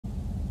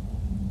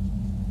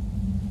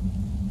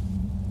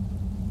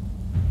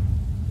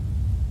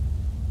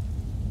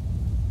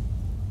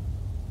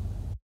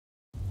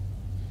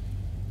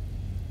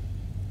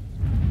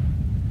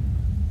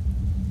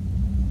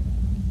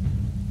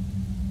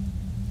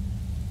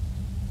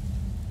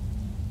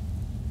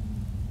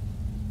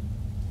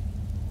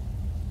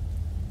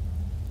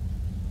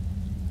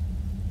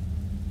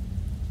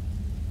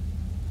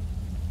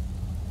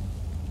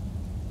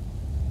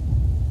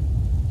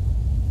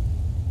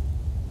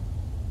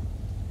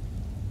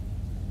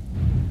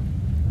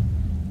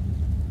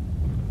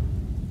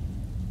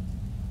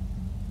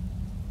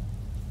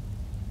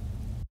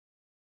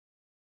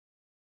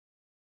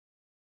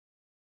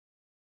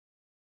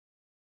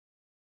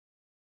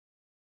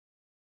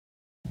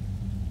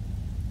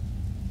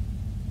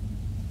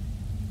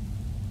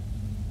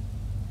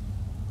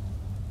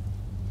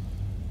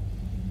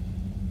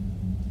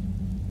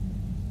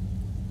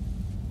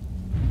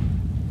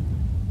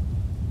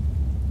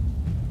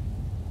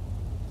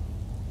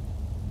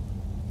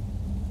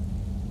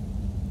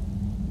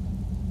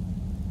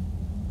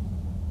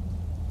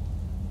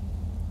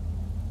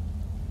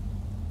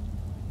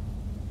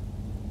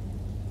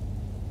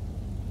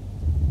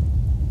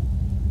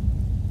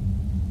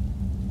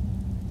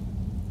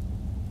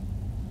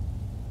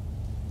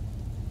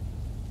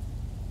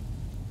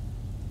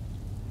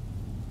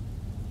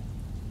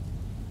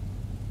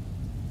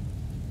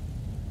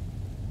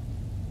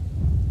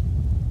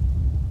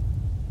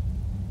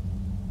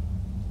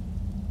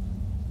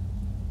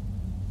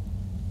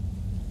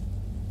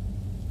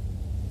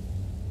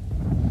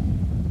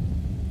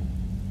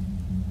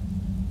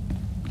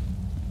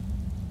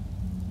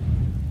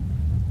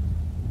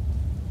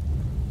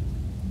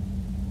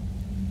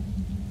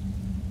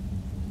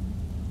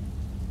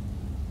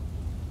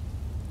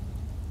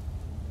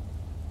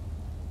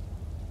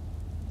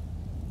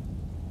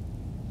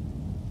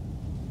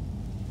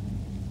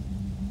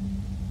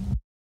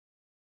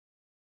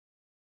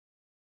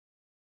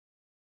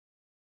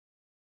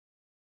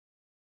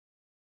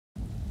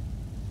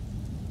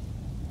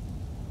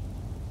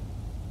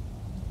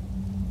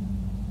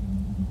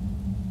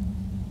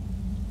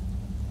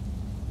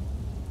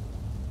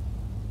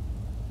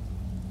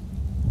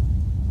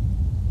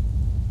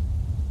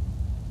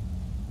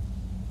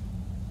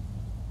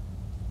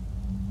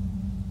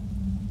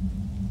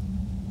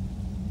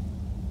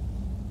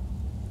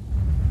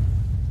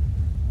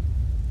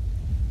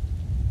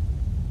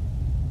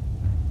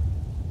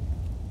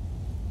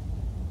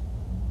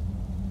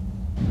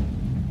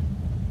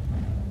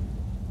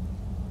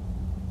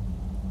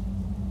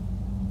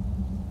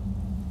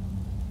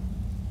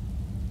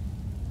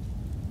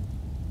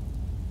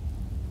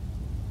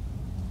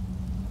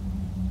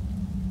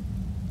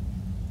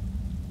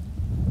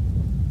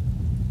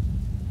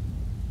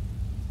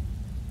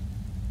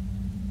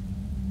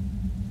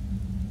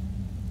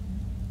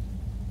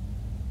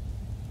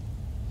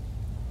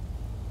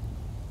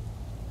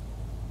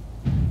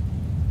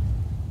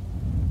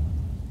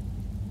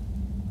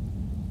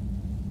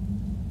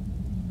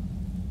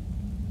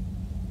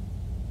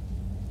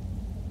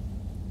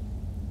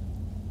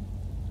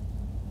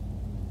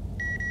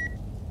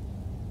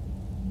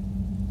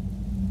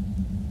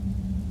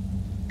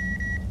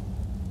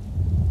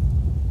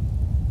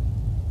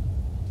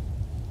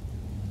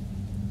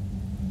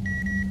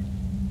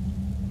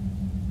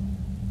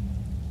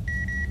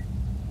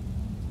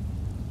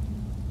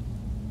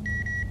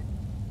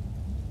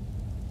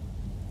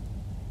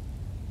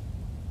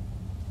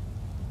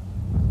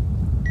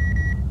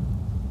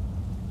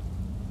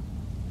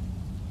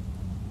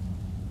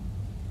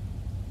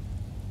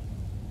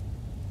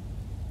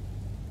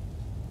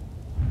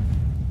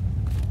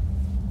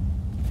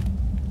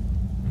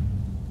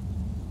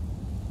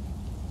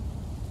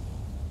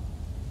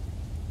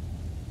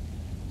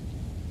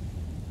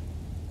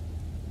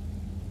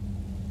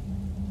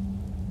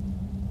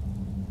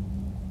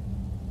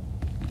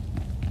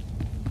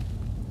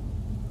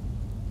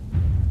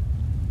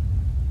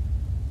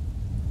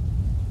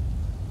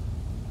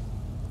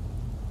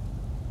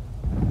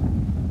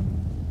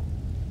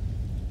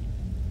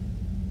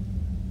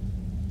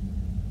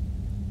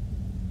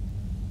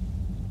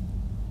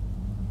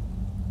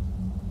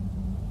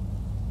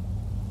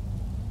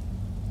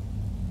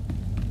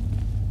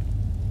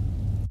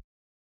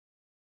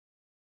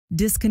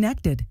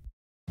disconnected.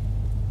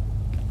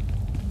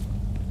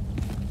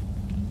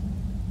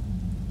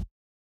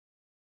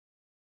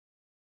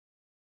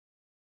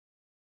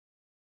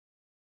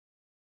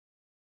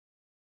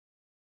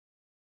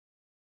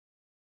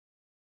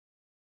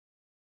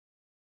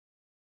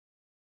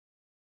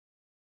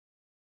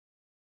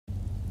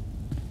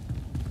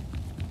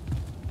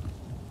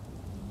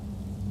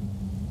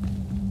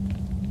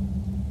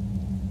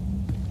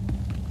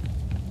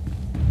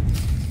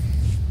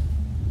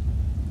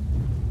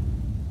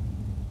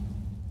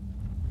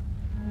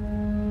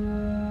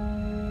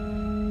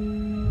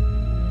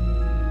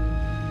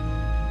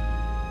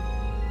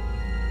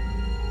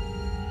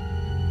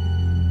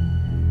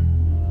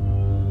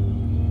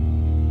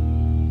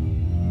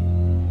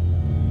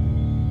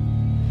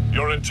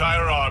 Your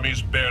entire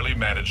army's barely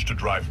managed to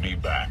drive me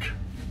back.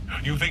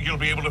 You think you'll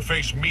be able to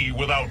face me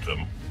without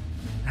them?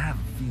 I have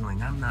a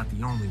feeling I'm not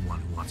the only one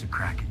who wants a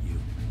crack at you.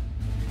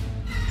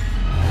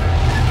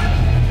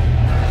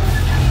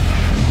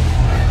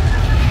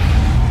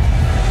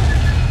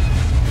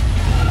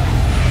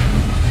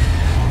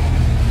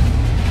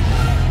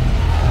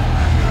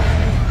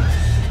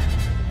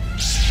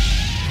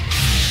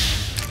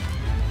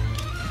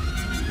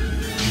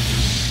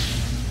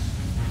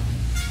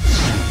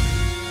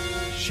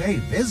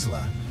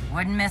 Vizsla?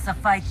 Wouldn't miss a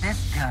fight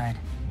this good.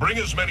 Bring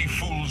as many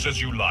fools as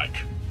you like.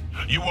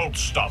 You won't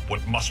stop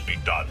what must be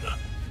done.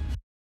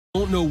 I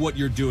don't know what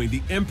you're doing.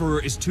 The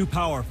Emperor is too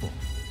powerful.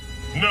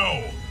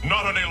 No,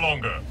 not any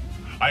longer.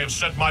 I have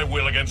set my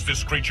will against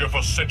this creature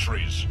for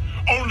centuries.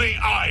 Only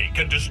I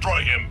can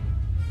destroy him.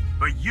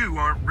 But you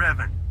aren't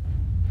Reven.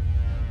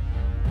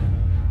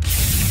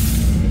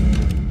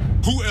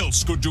 Who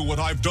else could do what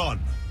I've done?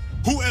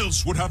 Who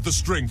else would have the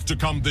strength to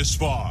come this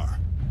far?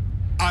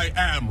 I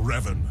am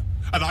Reven,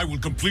 and I will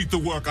complete the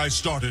work I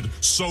started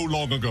so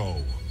long ago.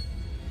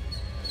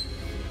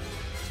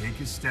 Take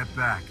a step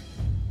back.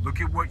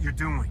 Look at what you're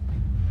doing.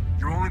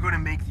 You're only going to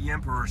make the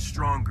Emperor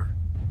stronger.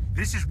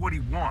 This is what he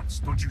wants,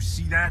 don't you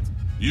see that?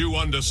 You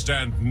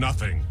understand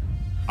nothing.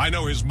 I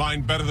know his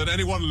mind better than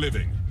anyone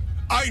living.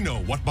 I know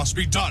what must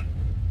be done.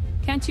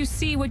 Can't you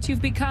see what you've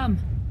become?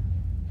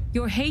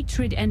 Your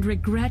hatred and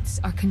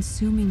regrets are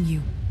consuming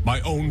you.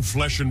 My own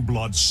flesh and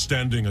blood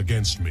standing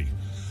against me.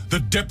 The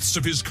depths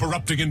of his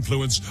corrupting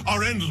influence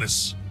are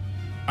endless.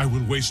 I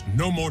will waste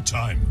no more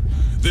time.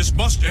 This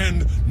must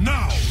end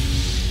now!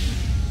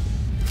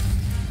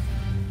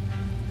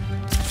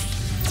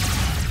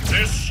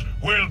 This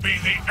will be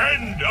the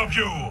end of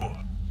you!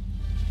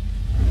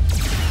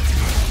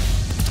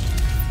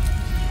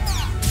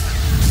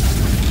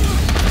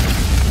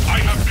 I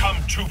have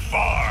come too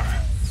far.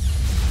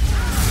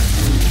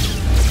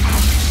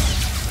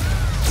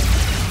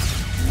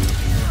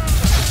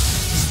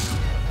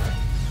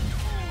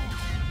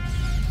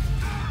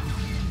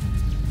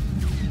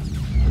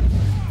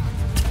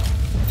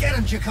 Get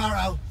him,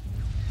 Jakaro!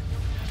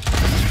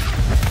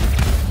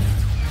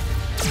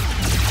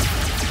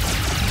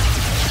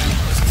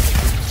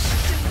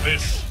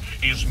 This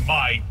is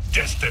my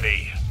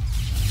destiny.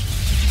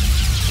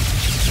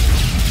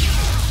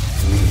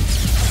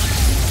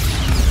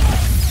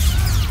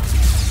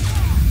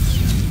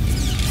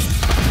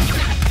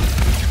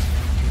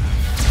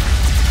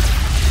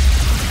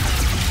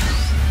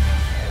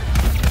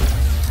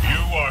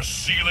 You are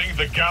sealing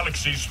the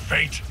galaxy's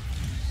fate.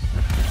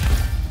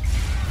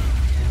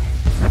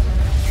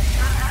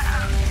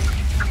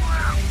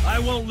 I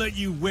won't let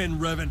you win,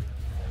 Reven.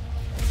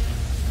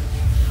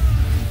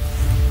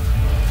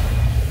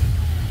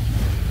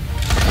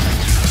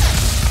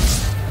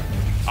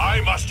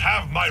 I must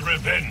have my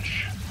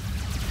revenge.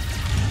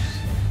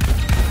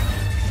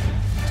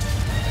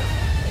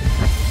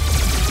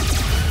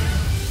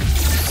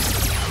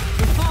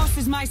 The Force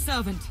is my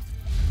servant.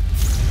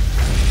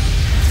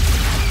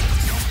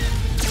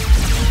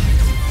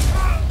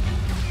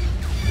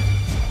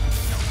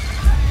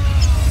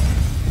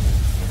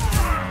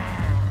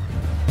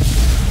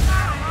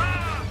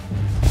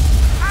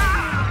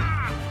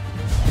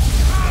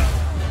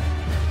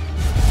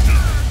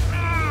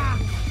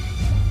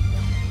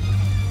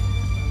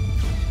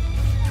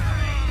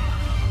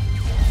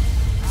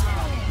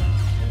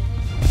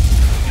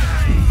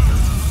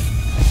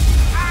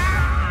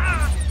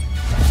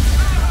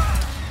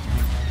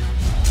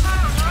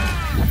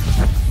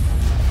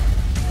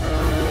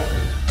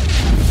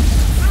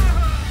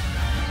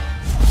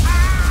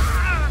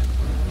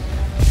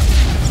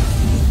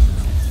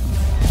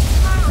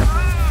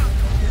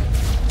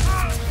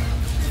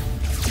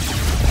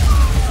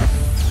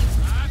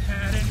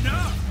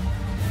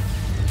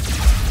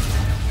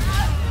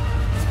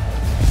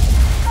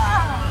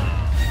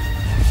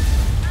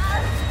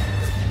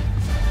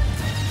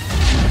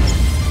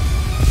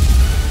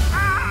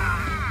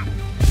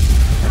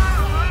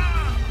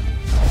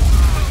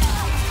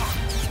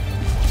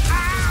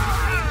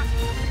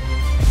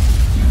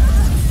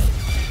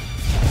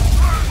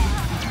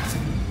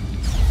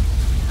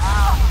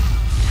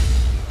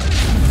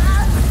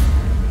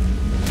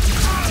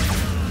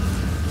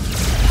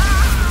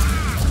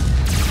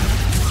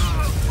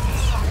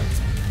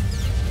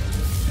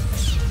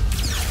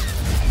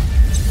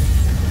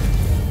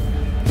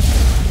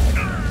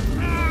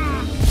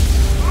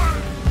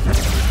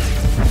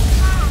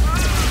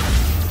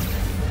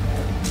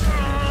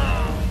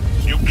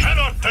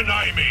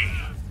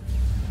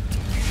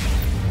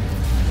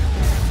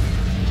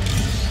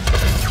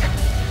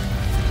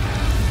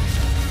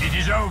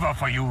 over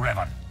for you,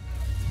 Reven.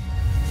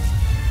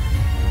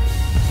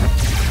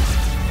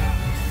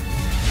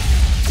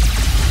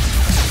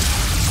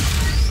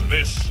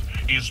 This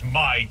is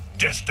my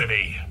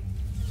destiny.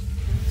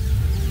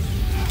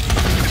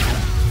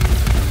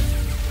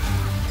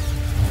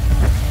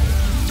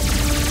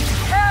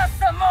 Kill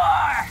some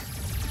more!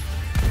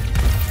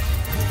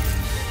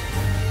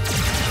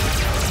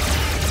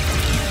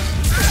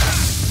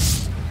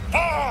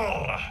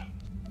 Fall!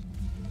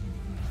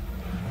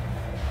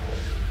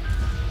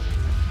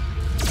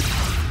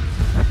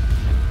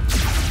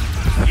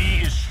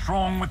 He is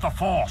strong with the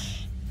Force.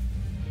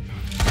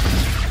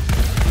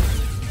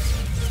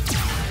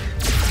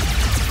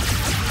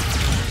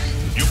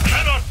 You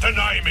cannot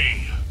deny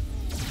me!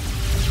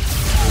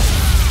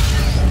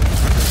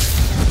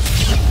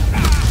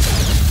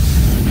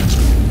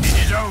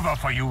 It is over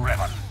for you,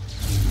 Reven.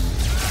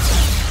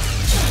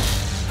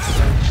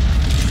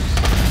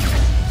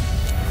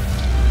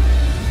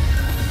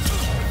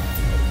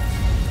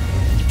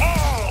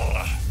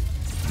 Fall!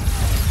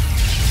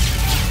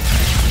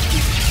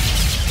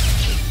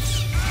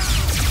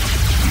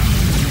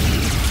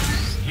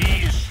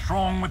 He is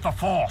strong with the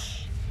Force.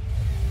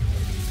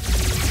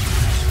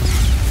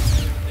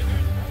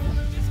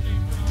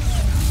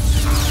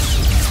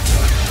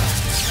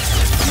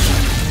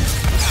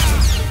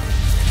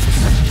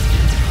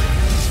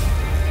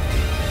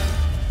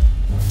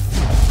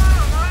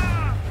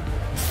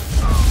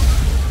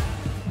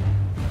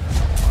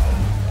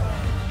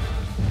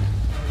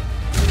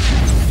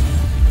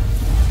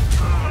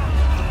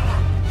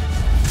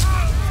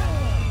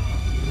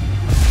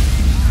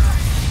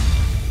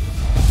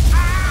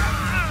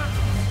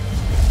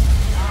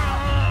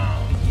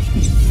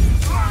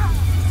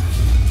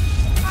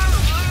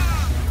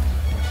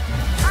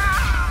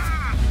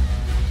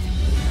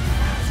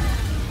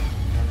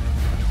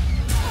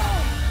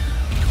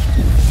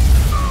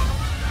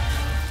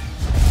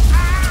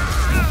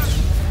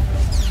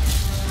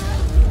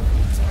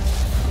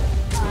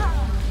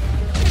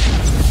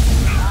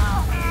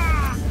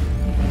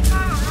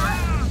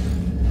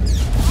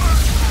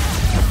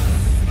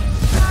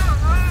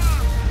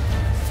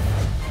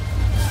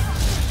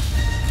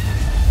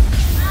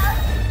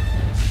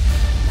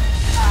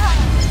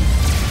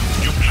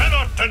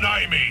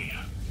 Deny me!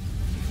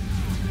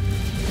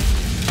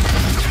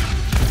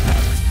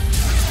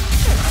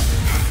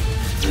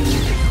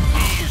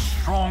 He is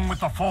strong with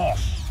the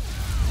Force.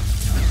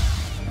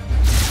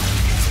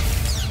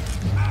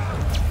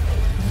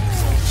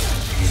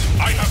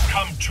 I have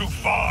come too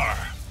far!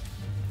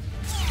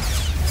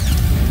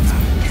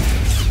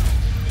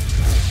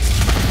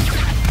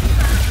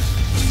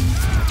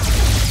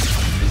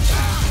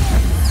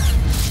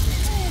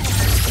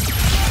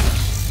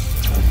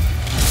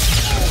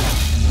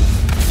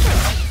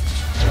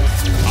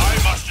 I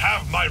must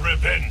have my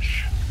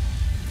revenge!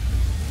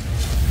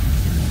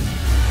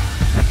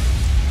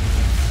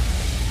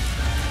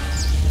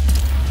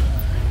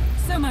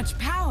 So much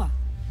power.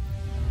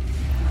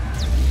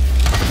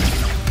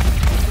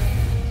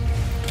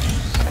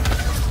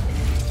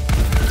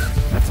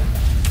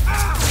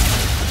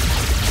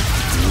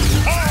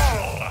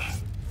 Fall!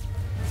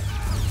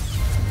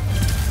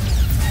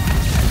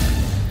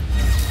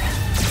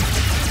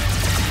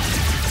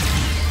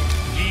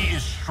 He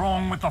is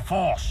strong with the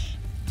Force.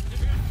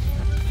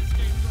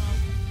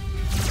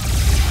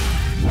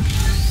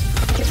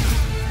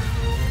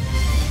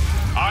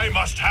 I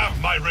must have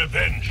my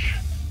revenge!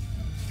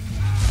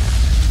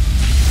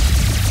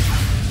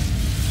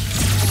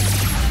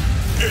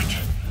 It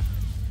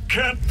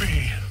can't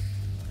be.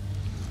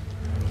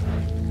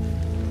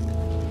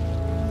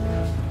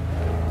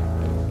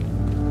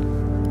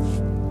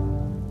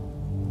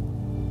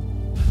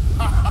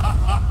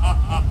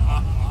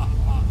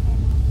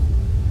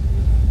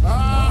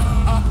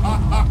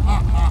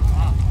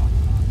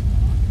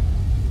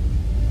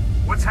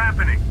 What's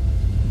happening?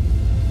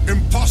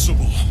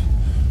 Impossible!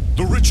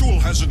 The ritual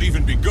hasn't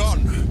even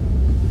begun.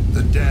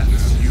 The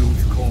deaths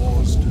you've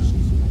caused,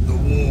 the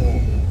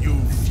war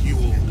you've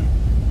fueled,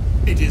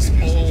 it is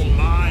all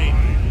mine.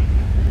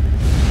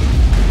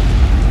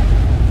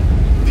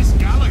 This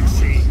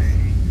galaxy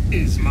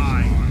is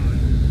mine.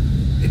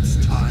 It's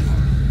time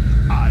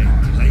I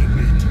claim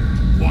it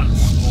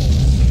once more.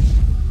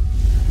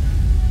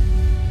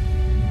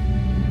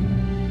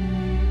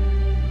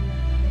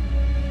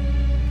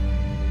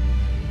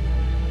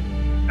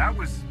 That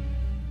was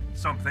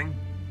something.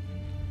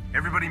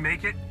 Everybody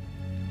make it?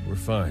 We're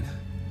fine.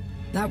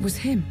 That was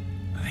him.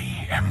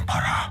 The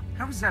Emperor.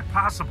 How is that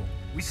possible?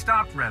 We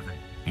stopped Reven.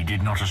 He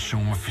did not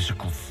assume a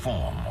physical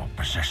form or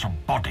possess a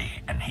body,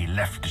 and he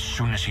left as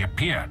soon as he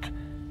appeared.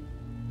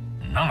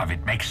 None of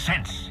it makes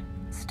sense.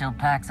 Still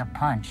packs a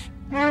punch.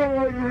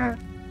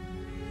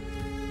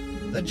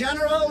 The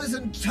General is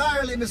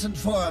entirely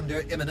misinformed,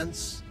 Your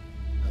Eminence.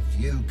 A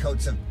few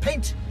coats of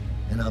paint,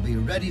 and I'll be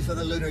ready for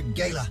the Lunar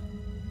Gala.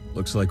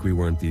 Looks like we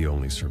weren't the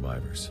only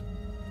survivors.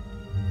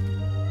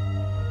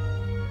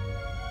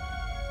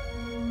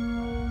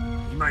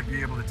 You might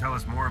be able to tell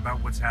us more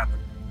about what's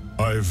happened.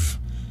 I've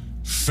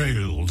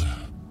failed.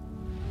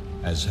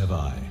 As have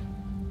I.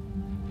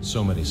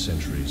 So many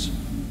centuries.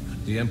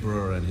 The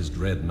Emperor and his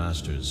dread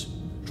masters,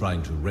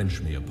 trying to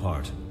wrench me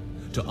apart,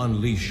 to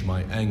unleash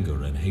my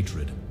anger and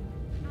hatred.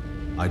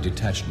 I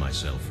detached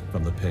myself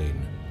from the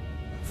pain,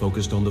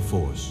 focused on the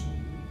Force.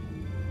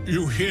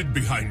 You hid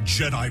behind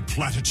Jedi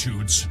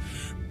platitudes.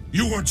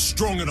 You weren't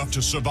strong enough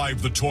to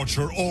survive the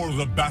torture or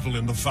the battle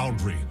in the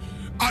Foundry.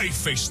 I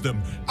faced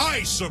them.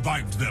 I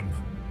survived them.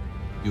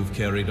 You've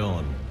carried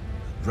on,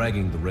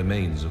 dragging the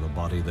remains of a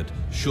body that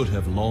should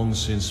have long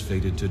since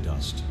faded to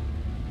dust.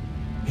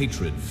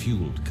 Hatred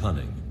fueled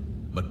cunning,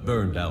 but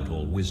burned out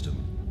all wisdom.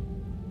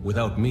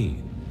 Without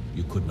me,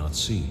 you could not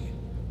see.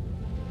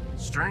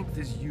 Strength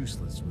is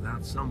useless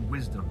without some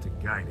wisdom to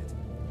guide it.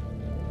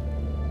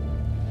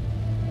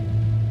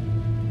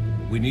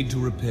 We need to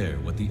repair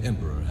what the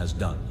Emperor has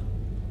done.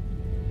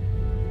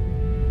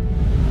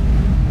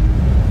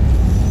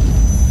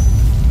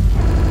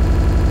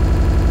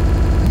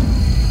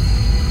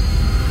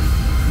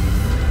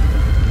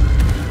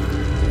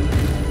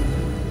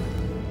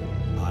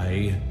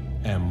 I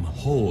am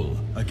whole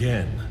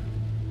again.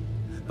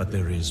 But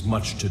there is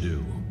much to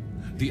do.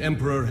 The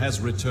Emperor has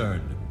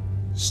returned.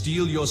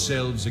 Steel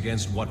yourselves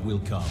against what will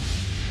come.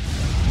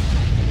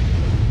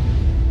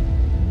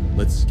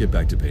 Let's get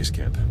back to base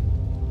camp.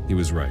 He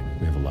was right.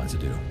 We have a lot to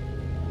do.